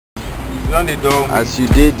As you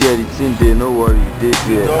did there, the thing there, no worry, you did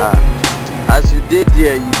there. As you did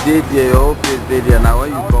there, your whole face did there. Now when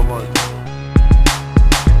you come out.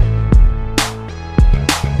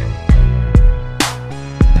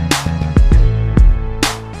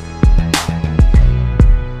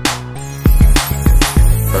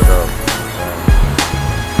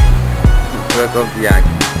 Welcome to Yankee.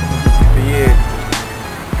 Yeah,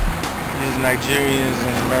 these Nigerians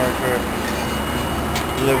in America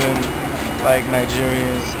living like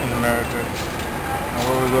Nigerians in America. And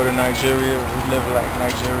when we go to Nigeria, we live like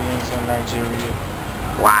Nigerians in Nigeria.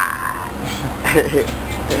 Wow.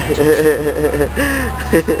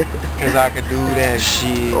 Cause I could do that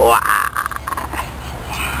shit. Wow.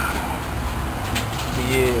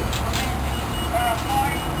 Yeah.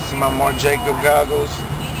 See my Marc Jacob goggles?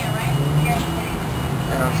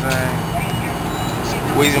 You know what I'm saying?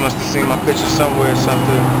 Weezy must have seen my picture somewhere or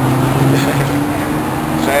something.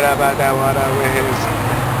 Straight up out that water with his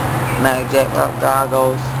Marc Jacob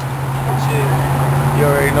goggles. Shit. You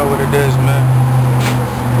already know what it is, man.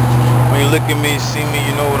 When you look at me, see me,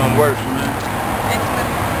 you know what I'm worth, man.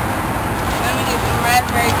 Let me get some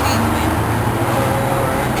raspberry cheese, man.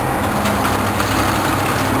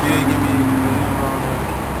 You didn't give me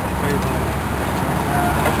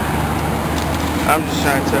I'm just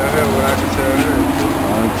trying to tell her what I can tell her.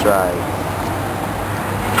 Don't try.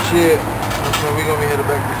 Shit. So we gonna be headed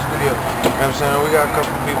back to the studio. You know what I'm saying? We got a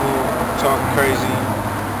couple people talking crazy, you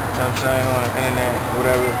know what I'm saying, on the internet,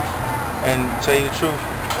 whatever. And tell you the truth,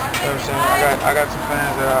 you know what I'm saying? I got some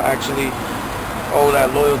fans that I actually owe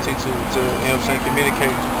that loyalty to, you know what I'm saying,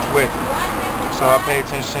 communicate with. So I pay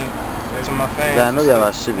attention to my fans. Yeah, I know you have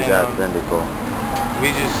a shit with that then they go.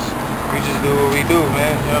 We just do what we do,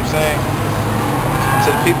 man, you know what I'm saying?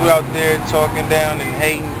 To the people out there talking down and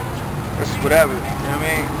hating, it's whatever, you know what I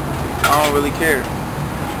mean? I don't really care. You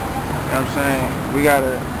know what I'm saying? We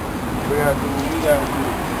gotta do what we gotta do. You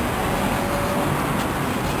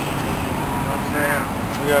know what I'm saying?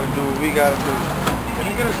 We gotta do what we gotta do. Can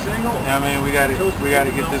you get a single? You know what I mean? We gotta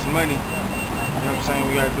get this money. You know what I'm saying?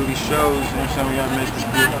 We gotta do these shows, you know what I'm saying? We gotta make this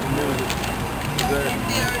beautiful music.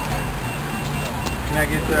 Can I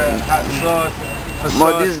get the hot sauce?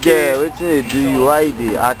 But this girl, what they do you? Why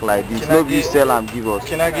they act like this? Nobody sell and give us.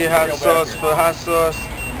 Can I get hot sauce for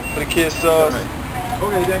the KiD sauce?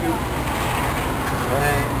 Okay, thank you.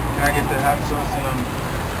 Can I get the hot sauce? I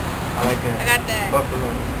like that. I got that. Buffalo.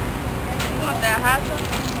 You want that hot sauce?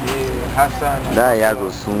 Yeah, hot sauce. That ya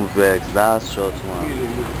go soon vex. That short one.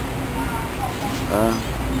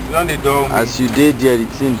 As you did there, the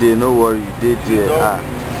thing there, no worry, you did there.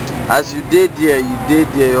 As you did there,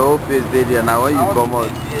 your whole face did there. Now when you come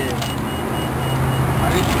out. I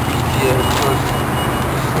need to be there because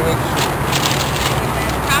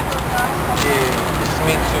it's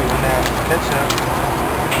me too. And that ketchup.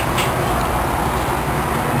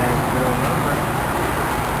 And that girl number.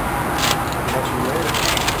 Catch you later.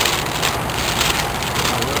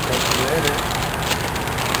 I will catch you later.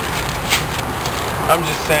 I'm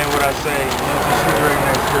just saying what I say. You know, she's a very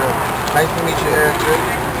nice girl. Nice to meet you,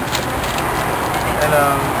 Erica. And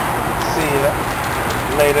see ya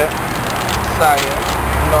later. Saya,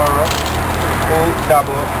 Laura,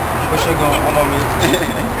 Double. What's your going on me?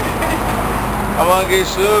 I'm gonna get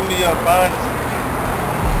sure me up, fine.